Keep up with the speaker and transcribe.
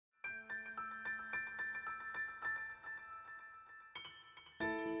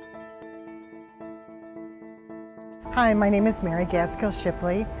Hi, my name is Mary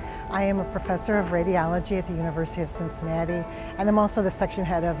Gaskill-Shipley. I am a professor of radiology at the University of Cincinnati, and I'm also the section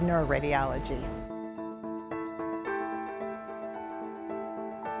head of neuroradiology.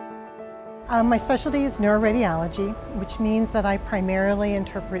 My specialty is neuroradiology, which means that I primarily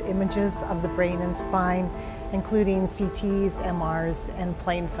interpret images of the brain and spine, including CTs, MRs, and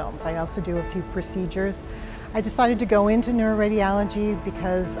plain films. I also do a few procedures. I decided to go into neuroradiology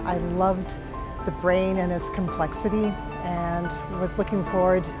because I loved the brain and its complexity and was looking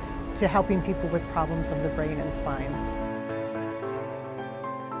forward to helping people with problems of the brain and spine.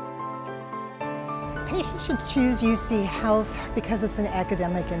 Patients should choose UC Health because it's an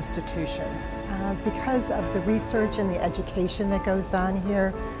academic institution. Because of the research and the education that goes on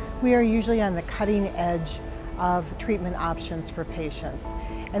here, we are usually on the cutting edge of treatment options for patients.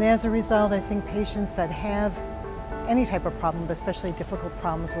 And as a result, I think patients that have any type of problem, but especially difficult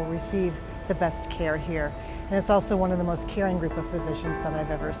problems, will receive the best care here. And it's also one of the most caring group of physicians that I've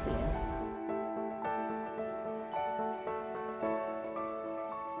ever seen.